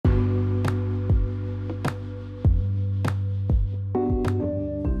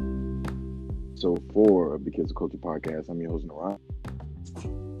episode 4 of the Kids of Culture podcast. I'm your host, Naran.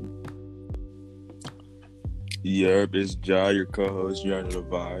 Yep, it's Ja, your co-host. You're under the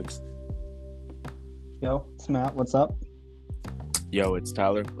vibes. Yo, it's Matt. What's up? Yo, it's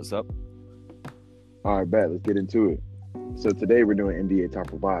Tyler. What's up? All right, bet. Let's get into it. So today we're doing NBA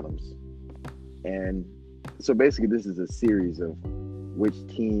top or bottoms. And so basically this is a series of which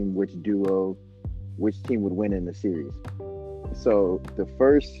team, which duo, which team would win in the series. So the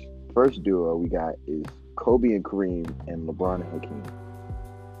first duo we got is Kobe and Kareem and LeBron and Hakeem.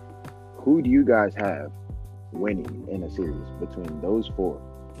 Who do you guys have winning in a series between those four?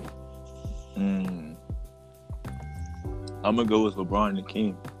 I'm gonna go with LeBron and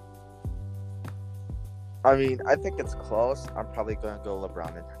Hakeem. I mean, I think it's close. I'm probably going to go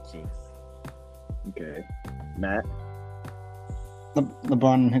LeBron and Hakeem. Okay. Matt?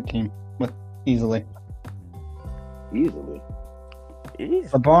 LeBron and Hakeem, easily. Easily.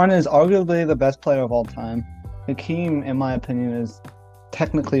 LeBron is arguably the best player of all time. Hakeem, in my opinion, is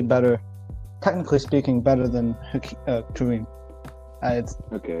technically speaking, better than Kareem. It's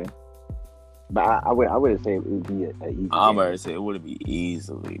Okay. But I wouldn't say it would be an easy I'm game. gonna say it wouldn't be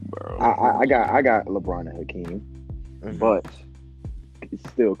easily, bro. I got LeBron and Hakeem, but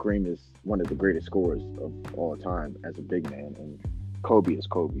still Kareem is one of the greatest scorers of all time as a big man, and Kobe is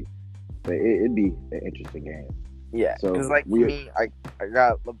Kobe. But it'd be an interesting game. Yeah, So because me, I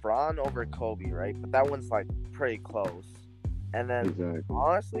got LeBron over Kobe, right? But that one's pretty close. And then Exactly.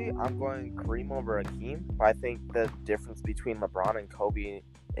 honestly, I'm going Kareem over Hakeem. But I think the difference between LeBron and Kobe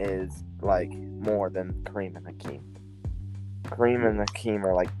is more than Kareem and Hakeem. Kareem and Hakeem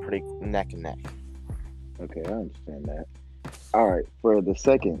are pretty neck and neck. Okay, I understand that. All right, for the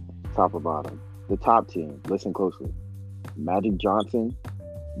second top or bottom, the top team, listen closely. Magic Johnson,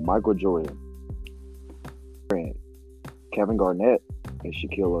 Michael Jordan, Grant, Kevin Garnett, and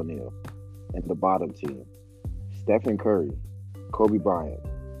Shaquille O'Neal. And the bottom team, Stephen Curry, Kobe Bryant,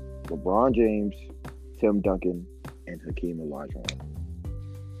 LeBron James, Tim Duncan, and Hakeem Olajuwon.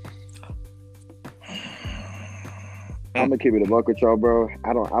 I'm gonna keep it a buck with y'all, bro.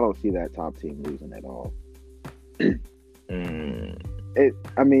 I don't see that top team losing at all.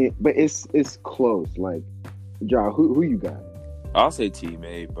 But it's close. Ja, who you got? I'll say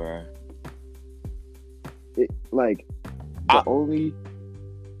teammate, bro.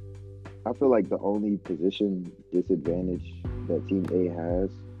 I feel like the only position disadvantage that Team A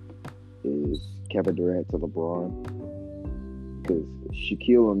has is Kevin Durant to LeBron, because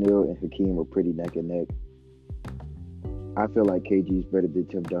Shaquille O'Neal and Hakeem are pretty neck and neck. I feel like KG is better than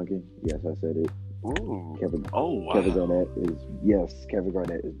Tim Duncan. Yes, I said it. Ooh. Kevin Oh wow. Kevin Garnett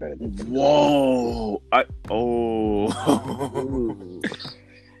is better than Tim Duncan. Whoa. Ooh.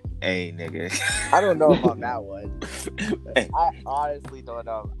 Hey, nigga. I don't know about that one. Hey. I honestly don't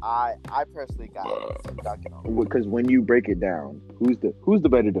know. I personally got Tim Duncan over. Because when you break it down, who's the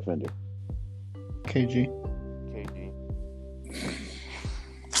better defender? KG. KG.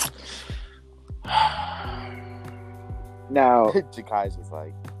 Now, Jakai's just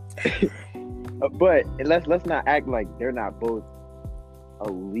but let's not act like they're not both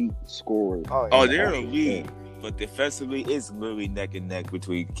elite scorers. Oh, they're elite, but defensively, it's literally neck and neck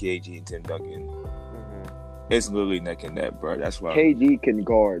between KG and Tim Duncan. It's literally neck and neck, bro. That's why. KG can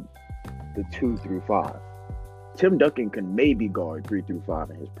guard the 2 through 5. Tim Duncan can maybe guard 3 through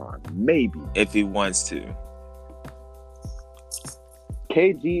 5 in his prime. Maybe. If he wants to.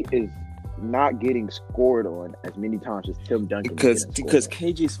 KG is not getting scored on as many times as Tim Duncan. Because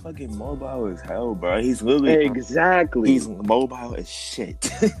KG's fucking mobile as hell, bro. He's literally exactly. He's mobile as shit.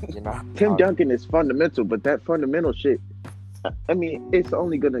 Tim Duncan is fundamental, but that fundamental shit, I mean, it's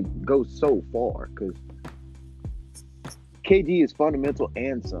only gonna go so far because KG is fundamental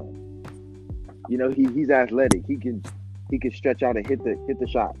and some. You know, he's athletic. He can stretch out and hit the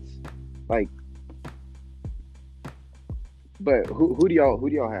shots. But who do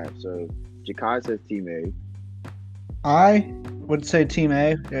y'all have? So Jakai says Team A. I would say Team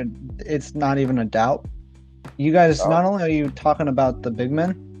A. It's not even a doubt. You guys, not only are you talking about the big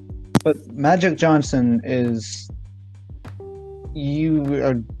men, but Magic Johnson you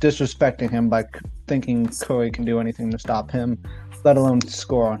are disrespecting him by thinking Curry can do anything to stop him, let alone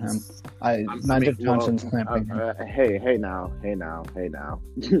score on him. Magic Johnson's clamping him. Hey now.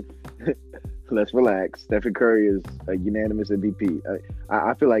 Let's relax. Stephen Curry is a unanimous MVP.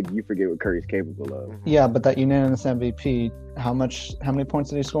 I feel like you forget what Curry's capable of. Yeah, but that unanimous MVP, how many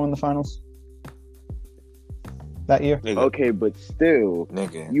points did he score in the finals that year? Nigga. Okay, but still,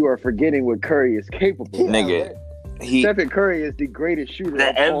 Nigga. you are forgetting what Curry is capable of. Nigga. Stephen Curry is the greatest shooter. The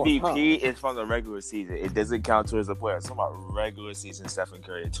of all MVP time. is from the regular season. It doesn't count towards the playoffs. I'm talking about regular season Stephen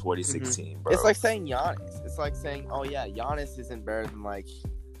Curry in 2016, bro. It's like saying Giannis. It's like saying, oh yeah, Giannis isn't better than like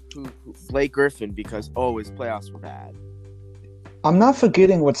who Blake Griffin because his playoffs were bad. I'm not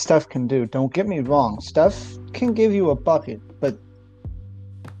forgetting what Steph can do. Don't get me wrong. Steph can give you a bucket, but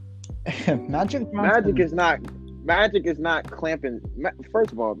Magic is not clamping.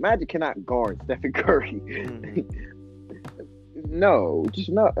 First of all, Magic cannot guard Stephen Curry. No, just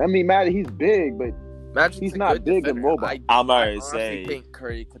no. I mean, Magic, he's big, but he's not big and mobile. I honestly think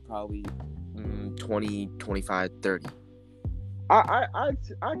Curry could probably 20, 25, 30. I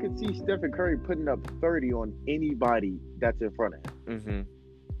could see Stephen Curry putting up 30 on anybody that's in front of him.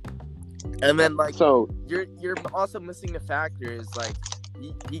 And then so you're also missing the factor is like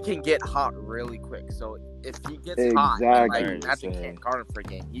he can get hot really quick. So if he gets hot, and, like Magic can't guard him for a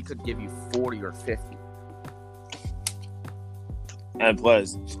game, he could give you 40 or 50. And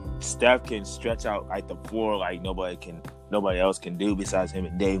plus, Steph can stretch out like the floor like nobody else can do besides him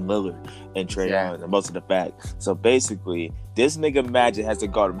and Dame Lillard and Trae Young and most of the fact. So basically, this nigga Magic has to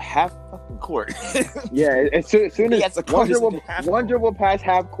guard him half fucking court. Yeah, as soon as one dribble past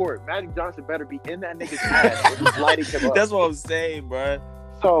half court, Magic Johnson better be in that nigga's ass. He's lighting him up. That's what I'm saying, bro.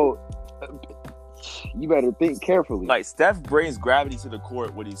 So you better think carefully. Like Steph brings gravity to the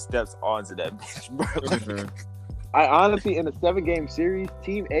court when he steps onto that bitch, bro. I honestly, in a 7-game series,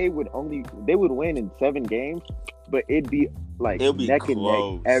 Team A would win in 7 games, but it'd be like neck and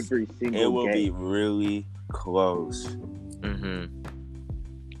neck every single game. It will be really close.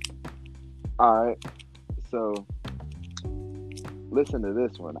 All right, so listen to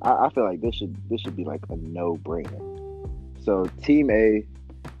this one. I feel like this should be like a no-brainer. So Team A,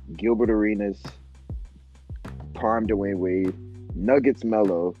 Gilbert Arenas, Prime Dwayne Wade, Nuggets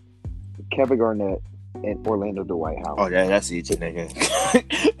Melo, Kevin Garnett, and Orlando Dwight Howard. Oh, yeah, that's easy, nigga.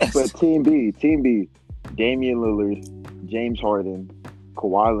 But Team B, Damian Lillard, James Harden,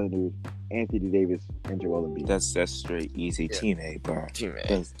 Kawhi Leonard, Anthony Davis, and Joel Embiid. That's straight easy. Yeah. Team A, bro. Team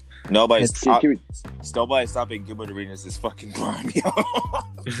A. Nobody's stopping Gilbert Arenas is fucking prime, yo.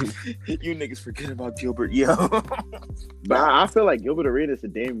 You niggas forget about Gilbert, yo. But I feel like Gilbert Arenas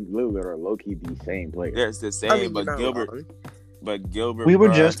and Damian Lillard are low-key the same player. Yeah, it's the same, but Gilbert... But Gilbert, we were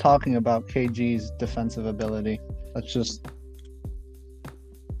just talking about KG's defensive ability.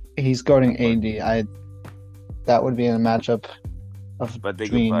 He's guarding AD. That would be in a matchup of But think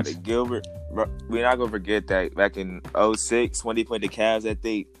dreams. about it, Gilbert. We're not gonna forget that back in 2006 when he played the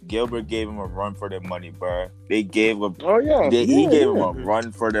Cavs, Gilbert gave him a run for their money, bro. They gave him. Oh yeah, he gave him a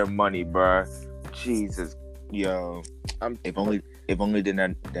run for their money, bro. Jesus, yo. If only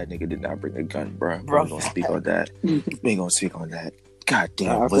that nigga did not bring a gun, bro. We ain't gonna speak on that. We ain't gonna speak on that. God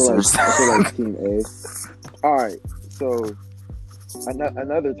damn, I feel like Team A. All right, so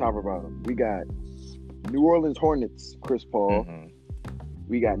another top or bottom. We got New Orleans Hornets, Chris Paul.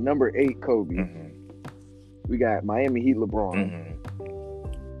 We got number 8, Kobe. We got Miami Heat, LeBron.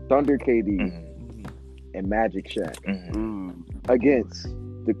 Thunder, KD. And Magic, Shaq. Against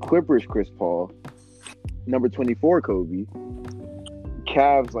the Clippers, Chris Paul. Number 24, Kobe.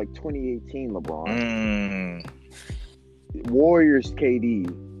 Cavs, like 2018 LeBron. Warriors, KD.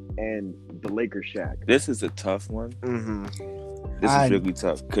 And the Lakers, Shaq. This is a tough one. This is really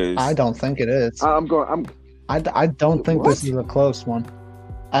tough because I don't think it is. I don't think this is a close one.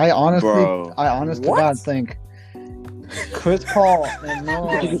 I honestly to God think Chris Paul and New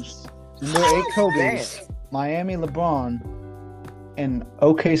Orleans, number 8 Kobe, Miami LeBron, and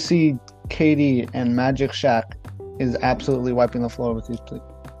OKC KD and Magic Shaq is absolutely wiping the floor with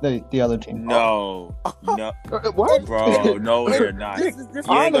the other team. No. What, bro? No, they're not.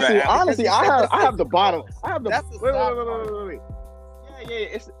 Honestly, I have the bottom. I have the. Wait.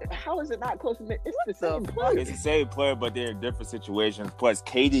 Yeah. How is it not close? It's the same player. It's the same player, but they're in different situations. Plus,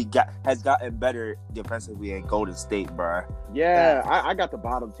 KD has gotten better defensively in Golden State, bro. Yeah, I got the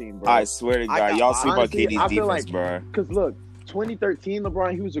bottom team, bro. I swear to God, y'all see about KD's defense, bro. Because look, 2013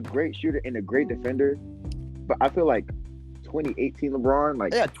 LeBron, he was a great shooter and a great defender, but I feel like 2018 LeBron,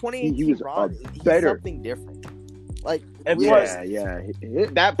 like 2018 he was LeBron, better, he's something different. Like, and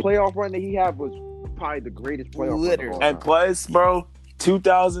that playoff run that he had was probably the greatest playoff run of all time. And plus, bro.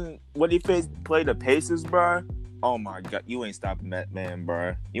 2000 when he played the Pacers, bro. Oh my God, you ain't stopping that man,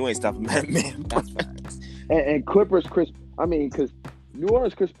 bro. You ain't stopping that man. That's facts. And Clippers, because New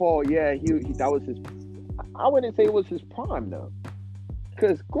Orleans Chris Paul, he that was his. I wouldn't say it was his prime though,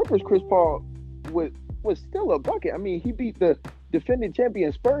 because Clippers Chris Paul was still a bucket. I mean, he beat the defending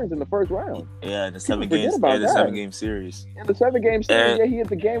champion Spurs in the first round. Yeah, in the People forget about that. 7-game series. In the 7-game series, he hit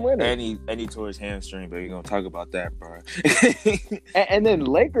the game winner. And he tore his hamstring, but you're gonna talk about that, bro. and then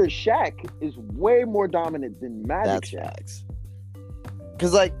Lakers Shaq is way more dominant than Magic Shaq. Facts.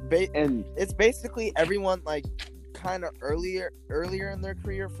 Because like, And it's basically everyone like kind of earlier in their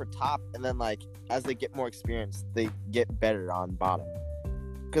career for top, and then like as they get more experience, they get better on bottom.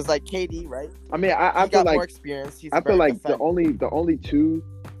 Because like KD, right? I mean, I he feel got more like experience. He's I feel like defender. the only two,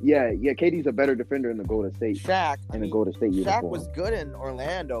 yeah, KD's a better defender in the Golden State Shaq. in the Golden State uniform. Shaq was good in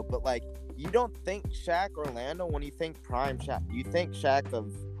Orlando, but like you don't think Shaq Orlando when you think prime Shaq. You think Shaq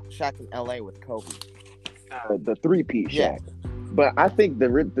in LA with Kobe. The 3-peat Shaq. Yeah. But I think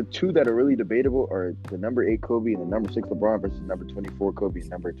the two that are really debatable are the number 8 Kobe and the number 6 LeBron versus number 24 Kobe and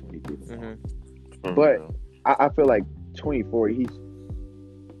number 23 LeBron. Mm-hmm. But I feel like 24, he's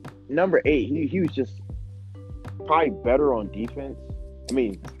number 8. He was just probably better on defense. I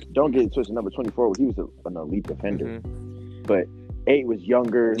mean, don't get it twisted. Number 24, he was an elite defender. Mm-hmm. But 8 was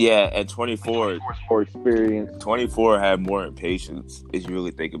younger. Yeah, and 24 more experience. 24 had more patience. If you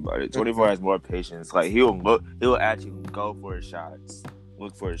really think about it, 24 has more patience. Like he'll actually go for his shots,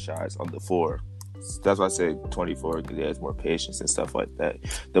 look for his shots on the floor. That's why I say 24 because he has more patience and stuff like that.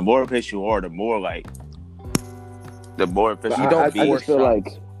 The more patient you are, the more efficient I you don't be. I just feel like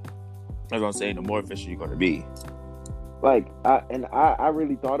I was gonna say the more efficient you're gonna be. Like I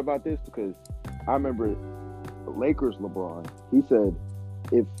really thought about this because I remember Lakers LeBron. He said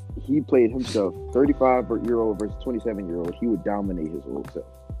if he played himself, 35-year-old versus 27-year-old, he would dominate his old self.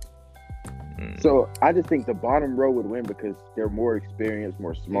 So I just think the bottom row would win because they're more experienced,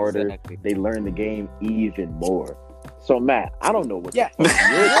 more smarter. Exactly. They learn the game even more. So Matt, I don't know what Yeah. the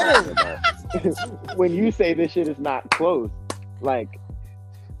fuck you're talking about when you say this shit is not close. Like,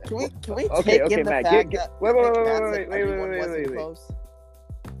 Can we Okay, take in the Matt, fact get- that wait, Nick wait, Matt wait, said wait, wait, everyone wait, wasn't wait, wait. close?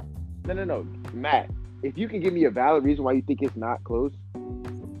 no, Matt. If you can give me a valid reason why you think it's not close,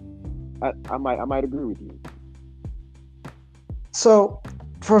 I might agree with you. So,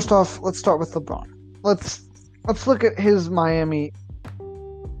 first off, let's start with LeBron. Let's look at his Miami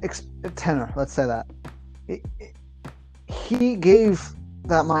tenor. Let's say that he gave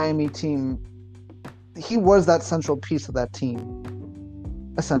that Miami team. He was that central piece of that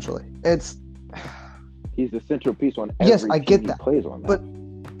team. Essentially, He's the central piece on every Yes, I team get he that. plays on. But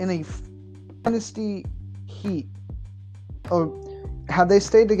in a dynasty heat, or had they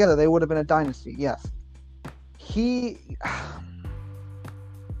stayed together, they would have been a dynasty. Yes,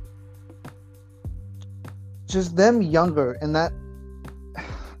 just them younger and that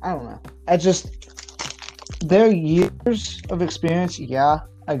I don't know. Their years of experience. Yeah,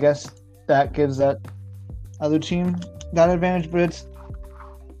 I guess that gives that other team that advantage, but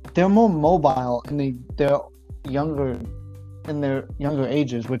they're more mobile and they're younger in their younger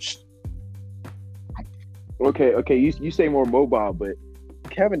ages, which okay, you say more mobile, but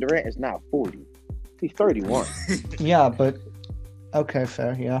Kevin Durant is not 40. He's 31. yeah, but okay,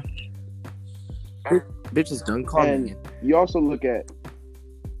 fair, yeah. Bitches done calling And it. you also look at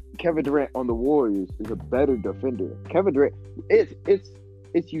Kevin Durant on the Warriors is a better defender. Kevin Durant,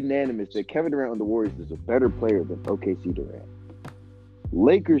 it's unanimous that Kevin Durant on the Warriors is a better player than OKC Durant.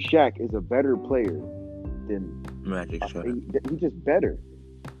 Lakers Shaq is a better player than Magic shot. he's just better.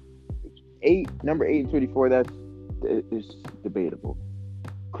 Number 8 and 24, is debatable.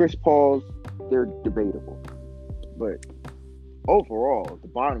 Chris Paul's, they're debatable. But overall, the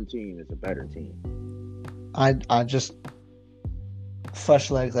bottom team is a better team. I just fresh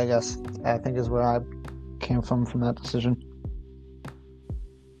legs, I guess. I think is where I came from that decision.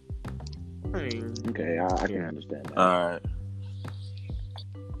 Okay, I can understand that. All right.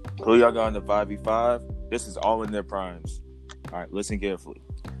 Who y'all got in the 5v5? This is all in their primes. All right, listen carefully.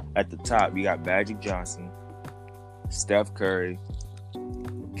 At the top, you got Magic Johnson, Steph Curry,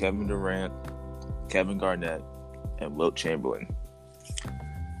 Kevin Durant, Kevin Garnett, and Wilt Chamberlain.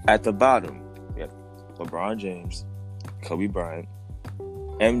 At the bottom, you have LeBron James, Kobe Bryant,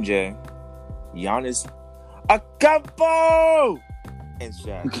 MJ, Giannis Antetokounmpo, and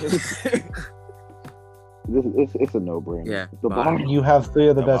Shaq. It's a no-brainer. Yeah, The bottom You have three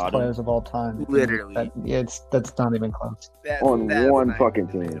of the The best bottom. players of all time. Literally. That's not even close. on one fucking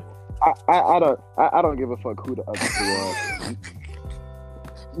team. I don't give a fuck who the other two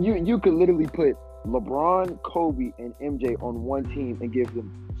are. You could literally put LeBron, Kobe, and MJ on one team and give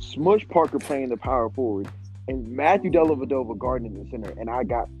them Smush Parker playing the power forward and Matthew Dellavedova guarding in the center, and I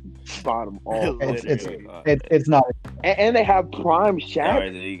got bottom all. It's not. And they have prime All Shaq.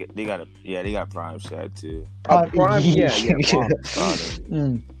 right, they got prime Shaq too. Prime, yeah. Got it.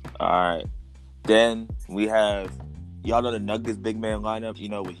 Mm. All right. Then we have y'all know the Nuggets big man lineup,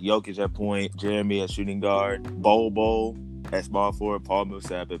 with Jokic at point, Jeremy at shooting guard, Bol at small forward, Paul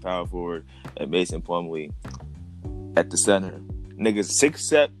Millsap at power forward, and Mason Plumlee at the center. Niggas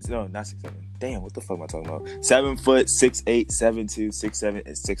 6'7", no, not 6'7". Damn, what the fuck am I talking about? 7 foot, 6'8", 7'2", 6'7",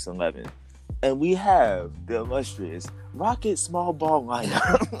 and 6'11". And we have the illustrious Rocket small ball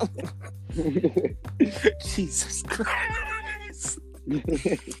lineup. Jesus Christ.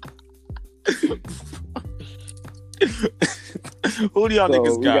 Who do y'all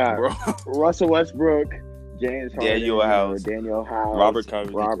niggas got, bro? Russell Westbrook, James Harden, Daniel House, Robert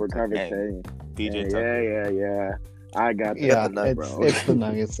Covington, PJ Tucker. Yeah. I got that. Yeah, it's the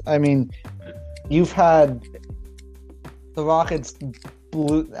Nuggets. I mean, you've had the Rockets.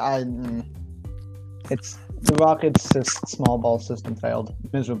 The Rockets' small ball system failed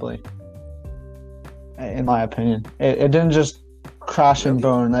miserably, in my opinion. It didn't just crash and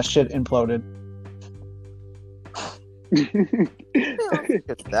burn. That shit imploded.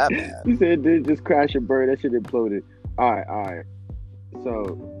 It's that bad. You said it didn't just crash and burn. That shit imploded. All right.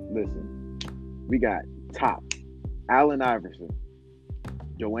 So, listen. We got top. Allen Iverson,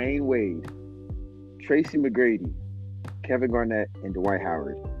 Dwayne Wade, Tracy McGrady, Kevin Garnett, and Dwight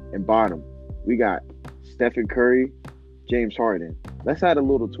Howard. And bottom, we got Stephen Curry, James Harden. Let's add a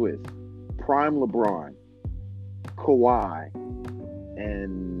little twist. Prime LeBron, Kawhi,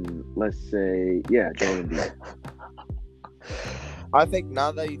 and let's say, Joel Embiid. I think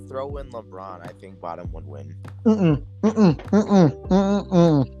now that you throw in LeBron, I think bottom would win.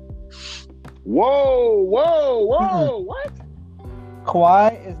 Whoa! What?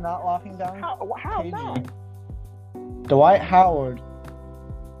 Kawhi is not locking down. How not? Dwight Howard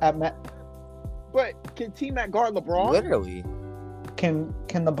But can T-Mac guard LeBron? Literally. Can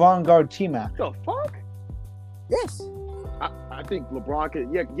LeBron guard T-Mac? The fuck? Yes. I think LeBron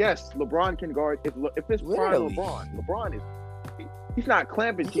can. Yes, LeBron can guard. If it's prime LeBron is. He's not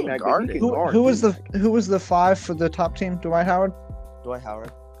clamping T-Mac. Who was the 5 for the top team? Dwight Howard.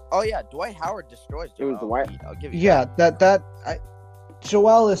 Oh yeah, Dwight Howard destroys Joel. It was Dwight. I'll give you. Yeah,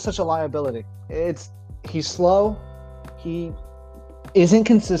 Joel is such a liability. He's slow. He isn't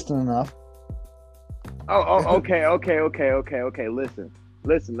consistent enough. Okay. Listen.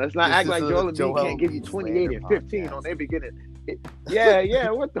 Let's not act like Joel Embiid can't give you 28 and 15 on every beginning. Yeah.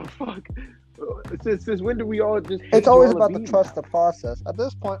 What the fuck? Since when do we all just? It's always about to trust the process. At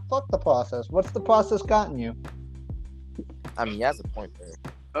this point, fuck the process. What's the process gotten you? I mean, he has a point there.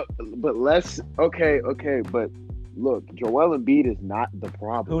 But but look, Joel Embiid is not the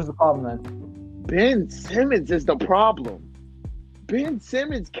problem. Who's the problem then? Ben Simmons is the problem. Ben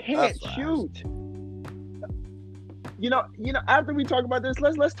Simmons can't shoot. After we talk about this,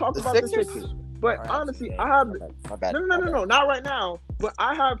 let's talk about the Sixers. But honestly, I have no, not right now. But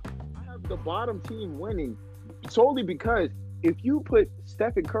I have the bottom team winning solely because if you put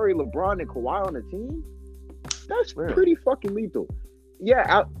Stephen Curry, LeBron, and Kawhi on the team, that's pretty fucking lethal.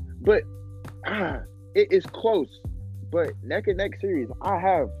 Yeah, but it is close. But neck and neck series, I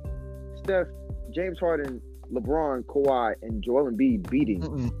have Steph, James Harden, LeBron, Kawhi, and Joel Embiid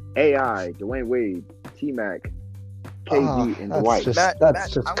beating AI, Dwayne Wade, T-Mac, KD, and Dwight. That's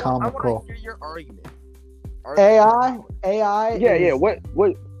just comical. I want to hear your argument. AI. Yeah. What?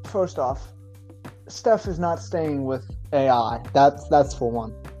 First off, Steph is not staying with AI. That's for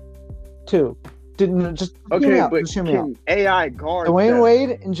one. Two. Just okay, hear me out. But just hear me can out. AI guard Dwayne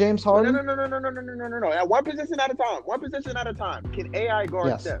Wade and James Harden? No. At one position at a time. Can AI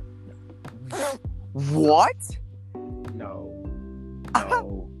guard Steph? What? No.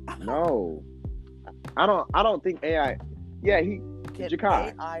 I don't think AI. Yeah, can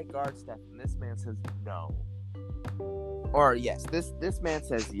Jakai. AI guard Steph? And this man says no. Or yes. This man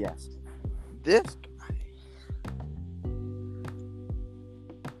says yes. This guy.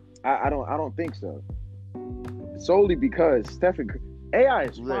 I don't think so. Solely because AI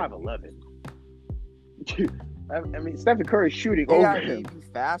is 5'11". I mean, Stephen Curry's shooting over him. AI may be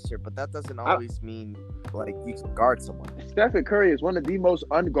faster, but that doesn't always mean like you can guard someone. Stephen Curry is one of the most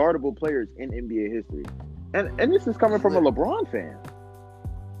unguardable players in NBA history, and this is coming from a LeBron fan.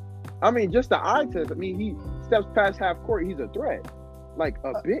 I mean, just the eye test. I mean, he steps past half court, he's a threat. Like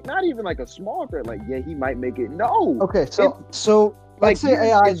a bit, not even like a small threat. Like, yeah, he might make it. No. Okay, so let's say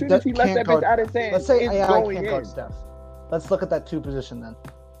AI as soon as he left that bitch out of his hands, let's say AI can't in. guard Steph. Let's look at that 2 position then.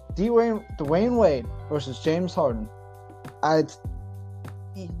 Dwayne Wade versus James Harden. That's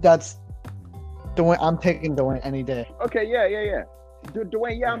Dwayne. I'm taking Dwayne any day. Okay, yeah.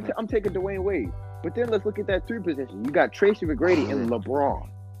 Dwayne, yeah, I'm taking Dwayne Wade. But then let's look at that 3 position. You got Tracy McGrady and LeBron.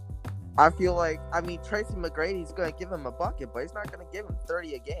 I feel like, Tracy McGrady's going to give him a bucket, but he's not going to give him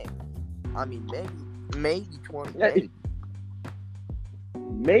 30 a game. I mean, maybe maybe 20.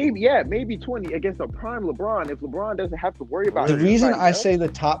 Yeah, maybe 20 against a prime LeBron. If LeBron doesn't have to worry about The reason anybody I else. say the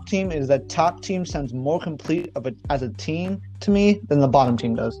top team is that top team sounds more complete as a team to me than the bottom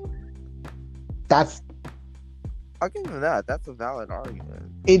team does. I'll give him that. That's a valid argument.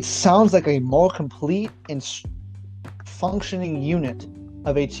 It sounds like a more complete and functioning unit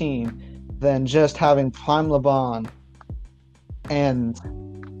of a team than just having prime LeBron and.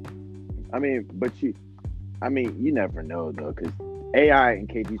 I mean, you never know though, because AI and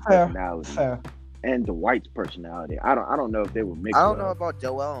KG's personality and Dwight's personality. I don't know if they would mix. I don't know about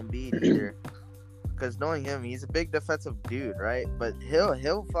Joel Embiid either, because knowing him, he's a big defensive dude, right? But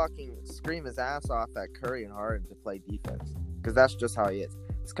he'll fucking scream his ass off at Curry and Harden to play defense, because that's just how he is.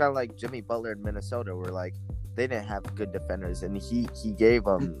 It's kind of like Jimmy Butler in Minnesota, where like they didn't have good defenders, and he gave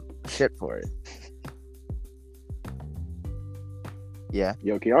them shit for it. Yeah.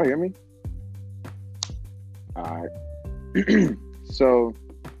 Yo, can y'all hear me? All right. So,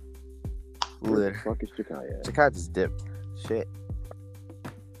 where the fuck is Jakai at? Jakai just dipped. Shit.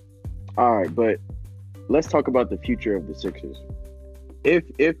 All right, but let's talk about the future of the Sixers.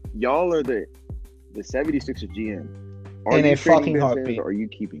 If y'all are the 76ers GM, are in you a fucking trading Ben heartbeat, Simmons or are you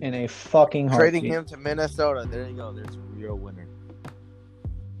keeping him? In a fucking heartbeat. Trading him to Minnesota. There you go. There's a real winner.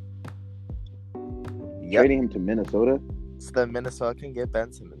 Trading him to Minnesota? So then Minnesota can get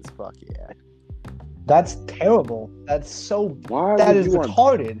Ben Simmons. Fuck yeah. That's terrible. That's so. Why that would is you want-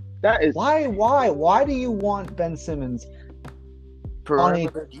 retarded. That is Why do you want Ben Simmons?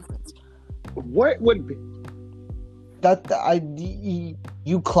 Perimeter defense. what would be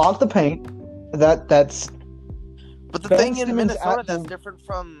you clog the paint. That's. But the Ben thing in Simmons Minnesota at that's the- different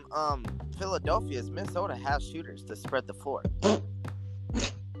from Philadelphia is Minnesota has shooters to spread the floor.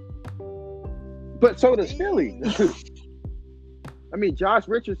 But so does Philly. I mean, Josh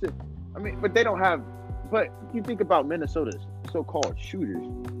Richardson. But they don't have. But you think about Minnesota's so-called shooters.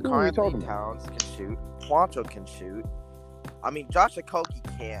 Who are we talking about? Towns can shoot. Juancho can shoot. I mean, Josh Okogie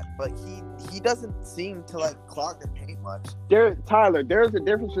can't, but he doesn't seem to like clog the paint much. Tyler, there's a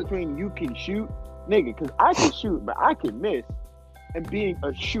difference between you can shoot, nigga, because I can shoot, but I can miss, and being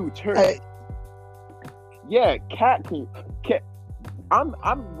a shooter. Yeah, Cat can.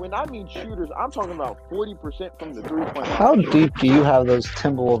 When I mean shooters, I'm talking about 40% from the 3-point line. How deep do you have those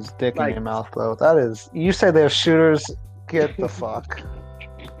Timberwolves dick in your mouth, bro? That is. You say they're shooters. Get the fuck.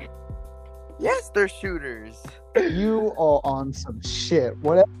 Yes, they're shooters. You are on some shit.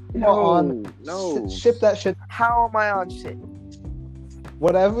 Whatever you are on, ship that shit. How am I on shit?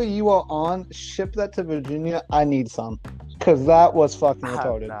 Whatever you are on, ship that to Virginia. I need some. Because that was fucking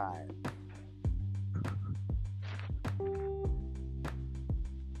retarded.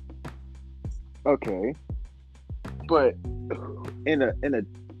 Okay. But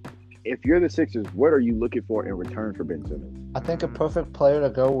if you're the Sixers, what are you looking for in return for Ben Simmons? I think a perfect player to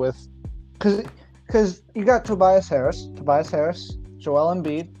go with, because you got Tobias Harris, Joel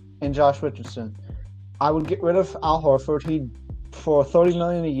Embiid, and Josh Richardson. I would get rid of Al Horford. For $30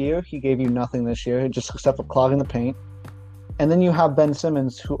 million a year, he gave you nothing this year, just except for clogging the paint. And then you have Ben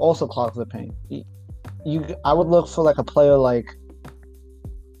Simmons, who also clogs the paint. I would look for like a player like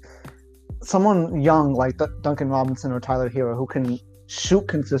someone young like Duncan Robinson or Tyler Hero who can shoot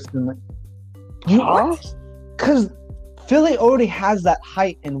consistently. Because Philly already has that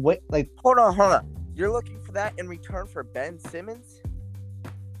height and weight. Like, hold on. You're looking for that in return for Ben Simmons?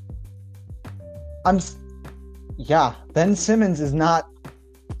 Yeah, Ben Simmons is not.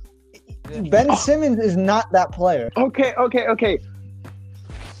 Ben Simmons is not that player. Okay.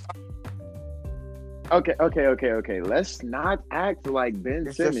 Let's not act like Ben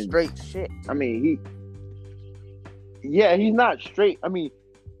It's Simmons. just straight shit. I mean, he's not straight. I mean,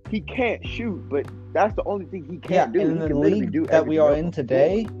 he can't shoot, but that's the only thing he can't do. In the league that we are in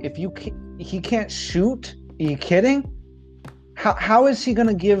today, if he can't shoot, are you kidding? How is he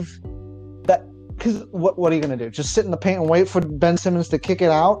gonna give that? Because what are you gonna do? Just sit in the paint and wait for Ben Simmons to kick it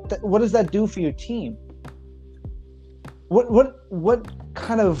out? What does that do for your team? What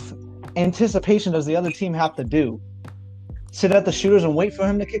kind of anticipation does the other team have to do? Sit at the shooters and wait for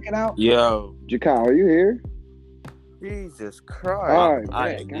him to kick it out? Yo, Jakai, are you here? Jesus Christ. All right, I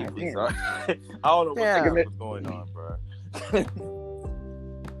man, am God deeply damn. sorry. I don't know what's Damn. going on, bro.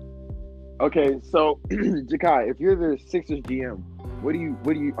 Okay, so Jakai, if you're the Sixers GM, what do you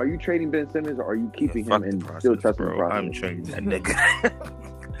are you trading Ben Simmons or are you keeping him and still trusting the process? I'm trading that nigga.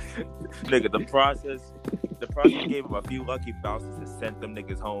 Nigga, the process gave him a few lucky bounces and sent them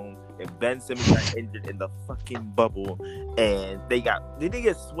niggas home. And Ben Simmons got injured in the fucking bubble, and did they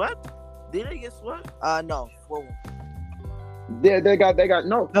get swept? No. They got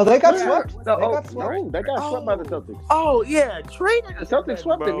no. No, they got Yeah. swept. No, They got swept. no, they got swept by the Celtics. Oh yeah, Trey. The Celtics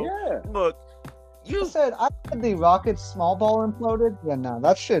swept them. bro. Yeah. Look, You said I said the Rockets small ball imploded. Yeah, no,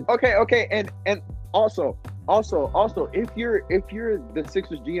 that shit. Okay, and also, if you're the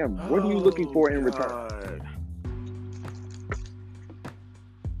Sixers GM, what are you looking for in return? return?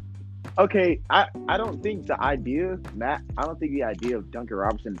 Okay, I don't think the idea, Matt. I don't think the idea of Duncan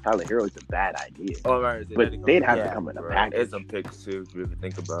Robinson and Tyler Hero is a bad idea. Oh, right. But they'd have to come in a package. It's some picks too. If you really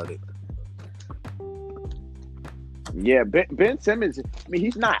think about it. Yeah, Ben Simmons. I mean,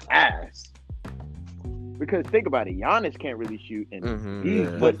 he's not ass. Because think about it, Giannis can't really shoot, and he's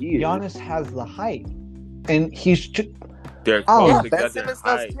yeah. what he is. Giannis has the height, and he's. They're Oh, close yeah, together Ben in Simmons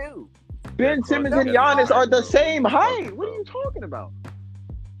does height. too. Ben They're Simmons close and together in Giannis are the bro. same What are you height. What are you talking talking about?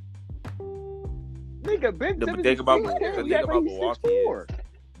 Nigga, Ben The Simmons thing is about 6'10", the he thing act about like he's Milwaukee 6'4".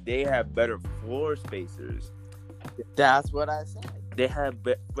 They have better floor spacers. That's what I said. They have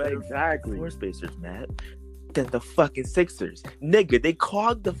better Exactly. floor spacers, Matt, than the fucking Sixers. Nigga, they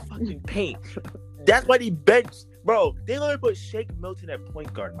clogged the fucking paint. That's why they benched, bro. They literally put Shake Milton at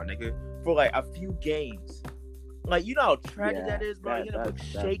point guard, my nigga, for like a few games. Like, you know how tragic Yeah, that is, bro. You're gonna put that's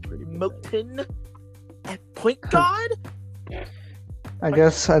Shake pretty pathetic. Milton at point guard? I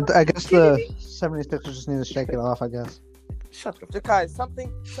guess the kidding me? 76ers just need to shake it off. I guess. Shut the Jakai,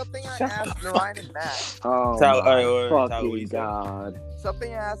 something I Shut asked the Narayan and Matt. Oh Tyler, my Tyler, what fucking you said. god!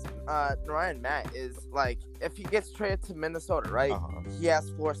 Something I asked Narayan and Matt is like, if he gets traded to Minnesota, right? Uh-huh. He has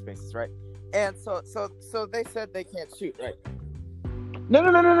floor spaces, right? And so they said they can't shoot, right? No.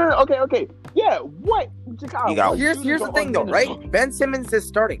 Okay. Yeah, what? Jakai, You got- what Here's shooters the are thing on though, Minnesota? right? Ben Simmons is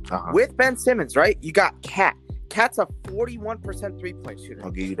starting. Uh-huh. With Ben Simmons, right? You got Cat. Cat's a 41% three-point shooter.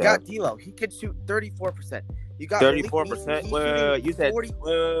 I'll give you You that. got D'Lo. He could shoot 34%. You got 34%. Malik Beasley, Wait, you said 40.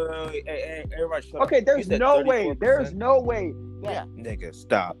 Hey, everybody shut up. Okay, You there's said no way. 34%. There's no way. Yeah. Nigga,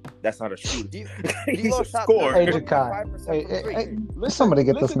 stop. That's not a shooter. He's D'Lo a shot scorer. Hey, 34.5% Jakai. from three. Hey, somebody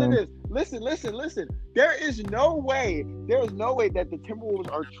get this listen man. to this. Listen. There is no way that the Timberwolves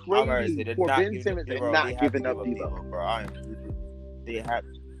are I'm gonna say trading they're for not Ben giving Simmons up, and bro. not They have giving to up give D'Lo. Bro, they have.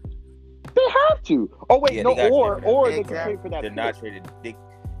 They have to. Oh wait, Yeah, no, they gotta trade for or that. they can Exactly. trade for that. They're pick. not trading.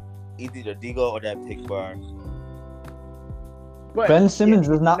 Either the D'Lo or that pick bar. But Ben Simmons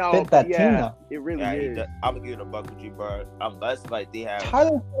does not no, fit that yeah, team though. It really Yeah, is. I'm gonna give it a buck with you, bro. Unless like they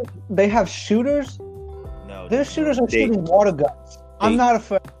have They have shooters. no. Their shooters are they, shooting water guns. I'm they- not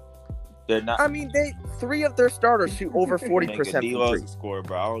afraid. They're not. I mean, three of their starters shoot over 40% Nigga, from D'Lo's three. a scorer,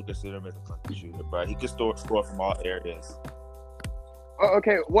 bro. I don't consider him as a fucking shooter, bro. He can score from all areas. Oh,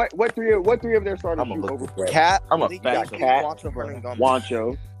 okay, what three of their starters I'm a shoot look over for it. Cat, I'm a Malik fact Beasley, checker. Juancho Hernan Gomez.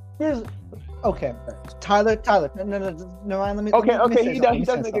 Juancho? Here's okay. Tyler. No, Ryan, let me. Okay, let me say he something.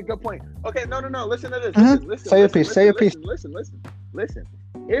 does make a good point. Okay, no. Listen to this. Mhm. Listen. Say your listen, piece, Listen, say your listen, Listen.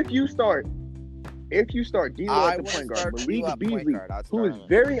 If you start D'Lo I at the would point start guard, D'Lo Malik at point Beasley, guard. I'd who start is him.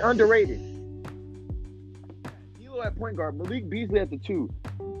 very underrated. D'Lo at point guard, Malik Beasley at the 2,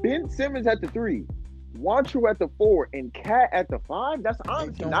 Ben Simmons at the 3, Juancho at the 4, and Cat at the 5. That's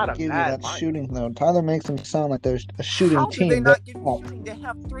honestly not a bad line. shooting though. Tyler makes them sound like they're a shooting How do they not give you shooting? They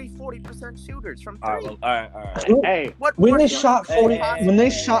have 40% shooters from All three. right, all right. Hey, What When more they shots shot could 40, possibly- when they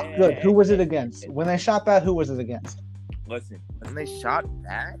shot good, who was it against? When they shot bad, who was it against? Listen, When they shot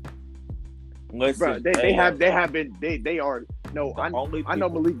that? bro, they are. No, I know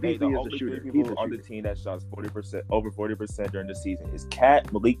Malik Beasley is a only shooter. three He's people a on the shooter. team that shot 40%, over 40% during the season is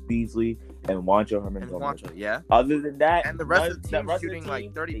Cat, Malik Beasley, and Juancho Hernan And Gomez. Juancho, yeah. Other than that, And the rest of the team shooting like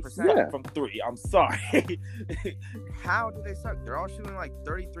team, 30%. they suck Yeah. from 3. I'm sorry. How do they suck? They're all shooting like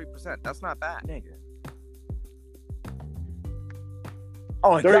 33%. That's not bad. Nigga.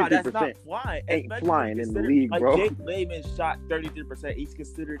 Oh my god, that's 33% not flying. ain't Especially flying in the considered- league, like bro. Jake Layman shot 33%. He's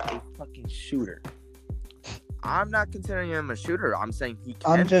considered a fucking shooter. I'm not considering him a shooter. I'm saying he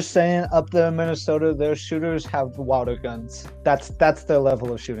can. I'm just saying, up there in Minnesota, their shooters have water guns. That's their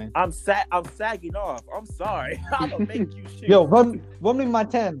level of shooting. I'm sagging off. I'm sorry. I'm gonna make you shoot. Yo, run me my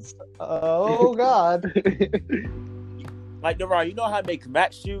tens. Oh God. Like Deron, you know how I make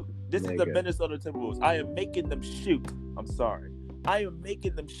Matt shoot? This is the Nigga. Minnesota Timberwolves. I am making them shoot. I'm sorry. I am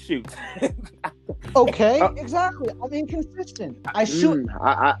making them shoot. Okay, exactly. I'm inconsistent. I shoot.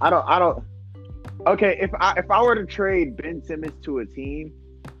 I don't. Okay, if I were to trade Ben Simmons to a team,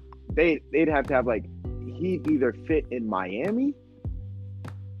 they'd have to have like he'd either fit in Miami,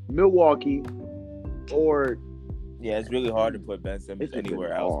 Milwaukee, or Yeah, it's really hard to put Ben Simmons It's just anywhere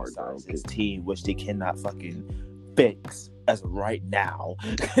really else hard, besides bro. his team, which they cannot fucking fix as of right now.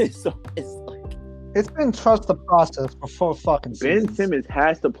 So it's like It's been trust the process for 4 fucking Ben seasons. Simmons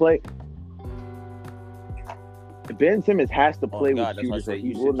has to play. Ben Simmons has to play God, with that's why I shooters, so say he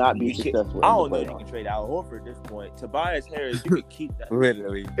you will should. not be You should. successful. I in don't the know if you playoffs. can trade Al Horford at this point. Tobias Harris, you could keep that.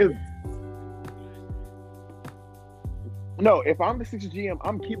 Literally. No, if I'm the Sixers GM,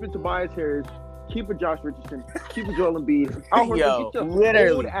 I'm keeping Tobias Harris, keeping Josh Richardson, keeping Joel Embiid. Al Horford, Yo, get your literally.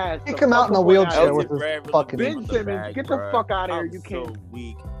 old ass. Kick the him out fuck in a up on wheelchair out with of his here. fucking. Ben Simmons, get the fuck out of here. I'm You so can't.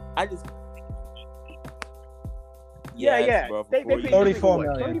 weak. I just. Yeah, Yes, yeah. bro, They for paid 34 what,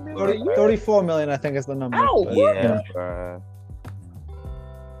 million. 30 million a year? 34 million, I think, is the number. Ow, But, Yeah, yeah. bro.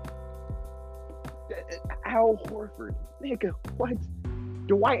 Al Horford, nigga, what?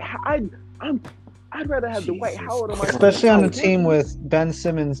 Dwight, I'd rather have Dwight Jesus Howard on my Especially on a Al team Horford. with Ben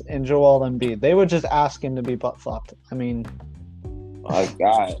Simmons and Joel Embiid. They were just asking to be butt flopped. I mean, My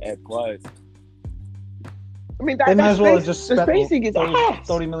God, and plus, I mean, they might as well have the just spent spacing is ass.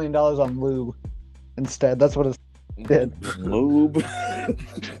 $30 million on lube instead. That's what it did. lube.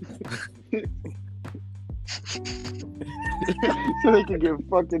 So they can get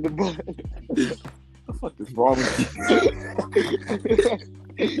fucked in the butt. What the fuck is wrong with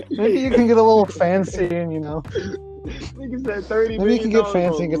you? Maybe you can get a little fancy and, Nigga said 30 maybe you can get million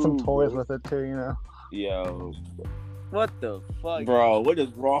fancy and get some on toys lube, with it too, Yo, What the fuck? bro, what is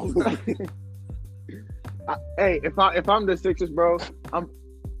wrong with you? Hey, if I'm the Sixers, bro,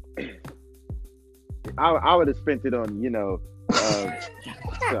 I would have spent it on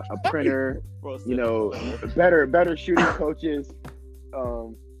a printer, Bro, better shooting coaches,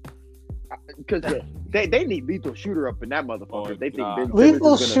 because they need lethal shooter up in that motherfucker. Oh, They think God. Ben Simmons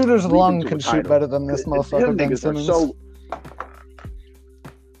Lethal is gonna shooter's lead lung them to can a shoot title. better than this Them motherfucker, Ben niggas are Simmons. so.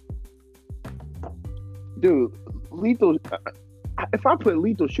 Dude, lethal. If I put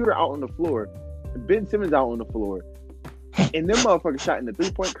lethal shooter out on the floor, Ben Simmons out on the floor, and them motherfuckers shot in the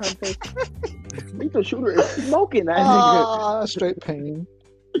 3-point contest, lethal shooter is smoking that nigga. Ah, straight pain.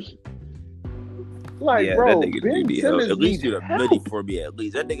 Like, yeah, bro, that nigga Ben need Simmons at least needs shoot a help. midi for me. At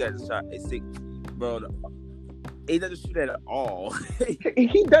least that nigga has a shot. It's sick, bro. He doesn't shoot that at all.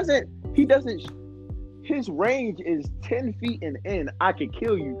 He doesn't. His range is 10 feet and in. I could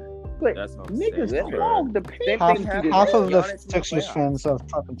kill you. But That's what I'm niggas saying, bro. clog the paint. Half, into half this. of the Giannis in the Sixers playoffs. fans are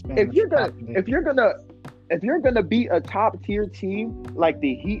fucking Spanish. if you're gonna be a top tier team like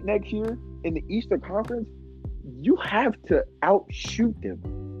the Heat next year in the Eastern Conference, you have to outshoot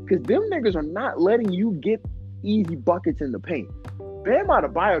them because them niggas are not letting you get easy buckets in the paint. Bam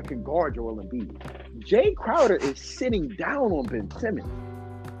Adebayo can guard Joel Embiid. Jay Crowder is sitting down on Ben Simmons.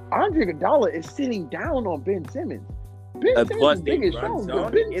 Andre Iguodala is sitting down on Ben Simmons. Ben And Simmons plus is they big as run strong, zone.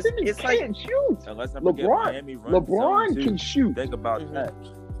 but Ben It's- Simmons it's like- can't shoot. Unless I forget Miami runs LeBron zone, too. can shoot. Think about Mhm. that.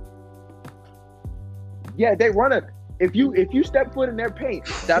 Yeah, they run a. If you step foot in their paint,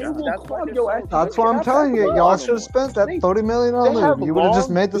 That's- they will that's why clog they're your so ass. That's what I'm Get telling out you. that Y'all ball should have no spent that They- $30 million on they have lube. You would have just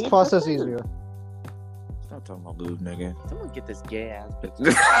long, made this big process defenders. easier. Stop talking about lube, nigga. Someone get this gay ass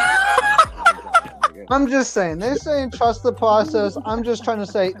bitch. I'm just saying. They're saying trust the process. I'm just trying to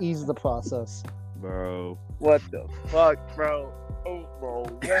say ease the process. Bro. What the fuck, bro? Oh, no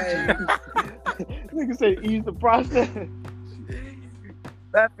way. Nigga say ease the process.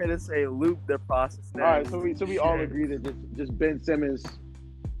 That finna say loop the process. All right, so we all agree that just Ben Simmons.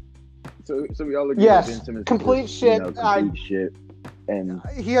 So we all agree Yes, that Ben Simmons is complete just, shit. complete shit. And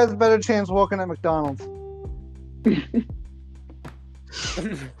He has a better chance working at McDonald's.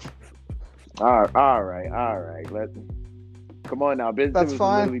 all right. Come on now, Ben That's Simmons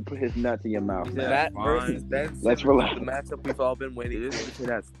fine. literally put his nuts in your mouth. Yeah. Man. That fine. versus Ben Simmons, Let's the relax. matchup we've all been waiting This for. shit,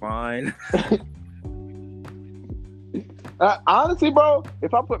 that's fine. Honestly, bro,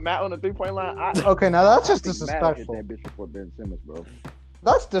 if I put Matt on the 3-point line, Okay, now that's just I think Matt will hit disrespectful. that bitch before Ben Simmons, bro.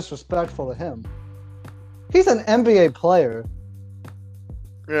 That's disrespectful to him. He's an NBA player.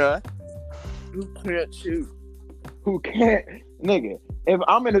 Yeah. Who can't shoot? Who can't, nigga? If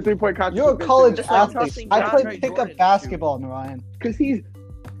I'm in a 3-point contest, You're a college like athlete. trusting I DeAndre played Jordan pickup to basketball, Narayan. because he's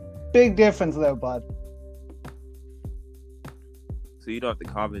Big difference there, bud. So you don't have the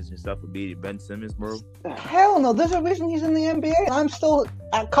confidence in yourself to beat Ben Simmons, bro? Hell no. There's a reason he's in the NBA. I'm still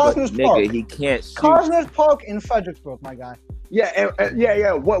at Cosmos Park. Nigga, he can't shoot. Cosmos Park in Fredericksburg, my guy.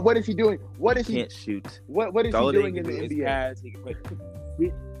 yeah. What is he doing? What is He he? can't shoot. What is All he they doing can in do the is NBA? pass. He can play.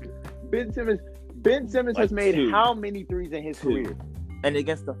 Ben Simmons Like has made two. how many threes in his Two. career? And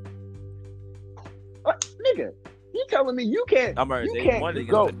against the Nigga, you telling me you can't? I'm already You saying can't one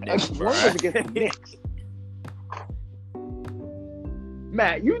against go the Knicks, one bro. was against the Knicks.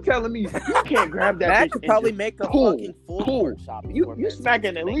 Matt, you telling me you can't grab that Matt bitch could and probably just make a pull, fucking full pull. court shot. You before you Ben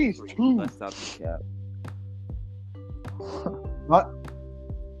smacking Simmons at makes least three. two. Let's stop the cap. What?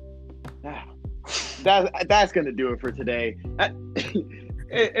 That's gonna do it for today.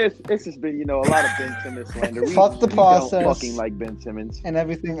 it's just been, a lot of Ben Simmons slander. Fuck the we process. don't fucking like Ben Simmons. And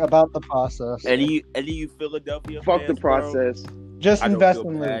everything about the process. Any of you Philadelphia Fuck fans, the process. Just I don't invest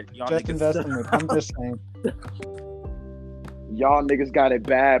feel in bad. Luke. Y'all Just niggas invest suck. in Luke. I'm just saying. Y'all niggas got it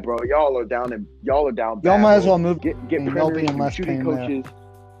bad, bro. Y'all are down bad. Y'all might as bro. well move. Get and y'all be printers, in less shooting pain there. coaches.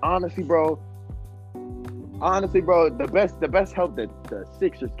 Honestly, bro, the best help that the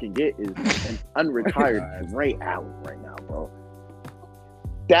Sixers can get is an unretired Ray Allen right now, bro.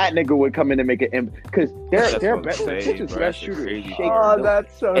 That nigga would come in and make an because That's their what I'm best saying, Sixers bro. best That's shooter is crazy. Shake Oh, Milton.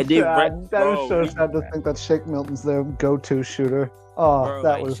 that's so And then, sad. That is bro, so we- sad to think that Shake Milton's their go-to shooter. Oh, Bro, that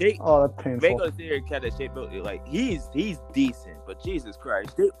like, was. Shake- Oh, that's They painful. go sit here and catch that shit, but like he's decent, but Jesus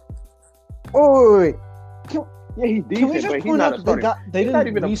Christ, Oh, wait. Yeah, he's Can we decent, just but he's point not out a they starting. they he's not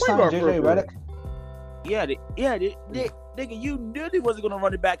didn't even a point re-sign guard for JJ real. Redick? nigga, you knew they wasn't gonna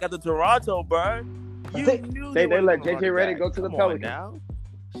run it back after Toronto, bro. You They- knew they wasn't let gonna JJ run it Redick back. go to the Come on Pelicans. now.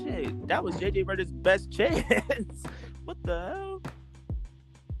 Shit, that was JJ Redick's best chance. What the hell?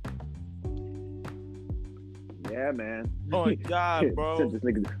 Yeah, man. Oh my god, bro. Let this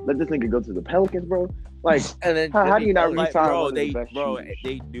nigga go to the Pelicans, bro. Like, And then how do you not Like, re-sign bro, one of the best shooters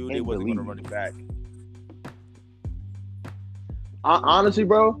they knew in they the wasn't gonna league? run it back. Honestly,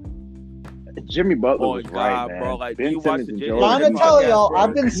 bro, Jimmy Butler Oh was God, right, man. bro, like, do Ben you watch Simmons the and J- Joel. Trying to Redick tell podcast, y'all, bro.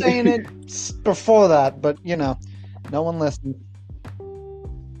 I've been saying it before that, but no one listened.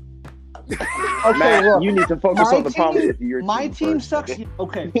 Okay, Matt, look. you need to focus My on the problems with your My team first, sucks. nigga.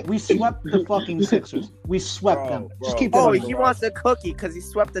 Okay, we swept the fucking Sixers. We swept Bro, them. Just bro. keep that Oh, in he mind. wants a cookie because he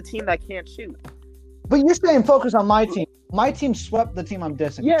swept the team that can't shoot. But you're saying focus on my team. My team swept the team I'm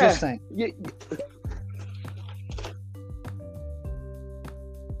dissing. Yeah. Just saying. Yeah.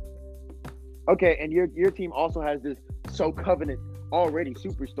 Okay, and your team also has this So Covenant already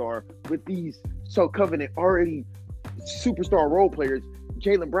superstar with these So Covenant already superstar role players: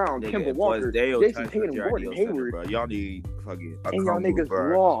 Jaylen Brown, Nigga, Kemba plus Walker, Dale Jason Tyson, Tatum, Jared Gordon Dale Center, Hayward, bro. Y'all need fucking a and y'all combo, niggas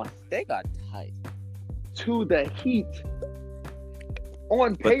bro. lost They got tight. to the Heat.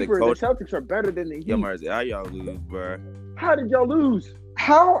 On But the paper, the coach- Celtics are better than the Heat. Yo, Marzi, how y'all lose, bro? How did y'all lose?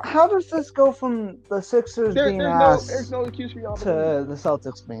 How does this go from the Sixers There's being ass no excuse for y'all to to the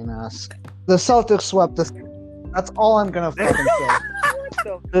Celtics being ass? The Celtics swept the. That's all I'm gonna fucking say.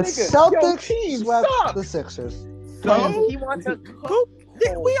 The Nigga, your Celtics team swept sucks. the Sixers. So He wants a who?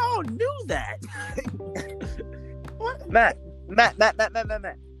 We all knew that. Matt. The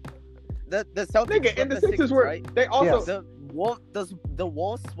Celtics Nigga, swept and the the Sixers were. right? They also. Yes. The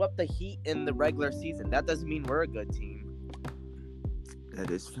Wolves swept the Heat in the regular season. That doesn't mean we're a good team. That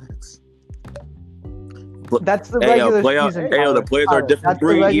is facts. That's the Hey, yo, regular season. hey, yo, the Tyler. players are a Tyler, different that's the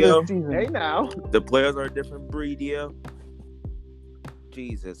breed, regular yo. season. Hey now. The players are a different breed, yo.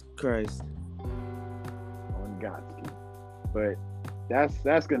 Jesus Christ. On God's But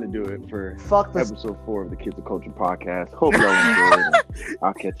that's gonna do it for Fuck this. episode 4 of the Kids of Culture podcast. Hope y'all enjoyed it.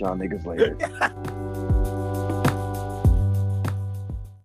 I'll catch y'all niggas later.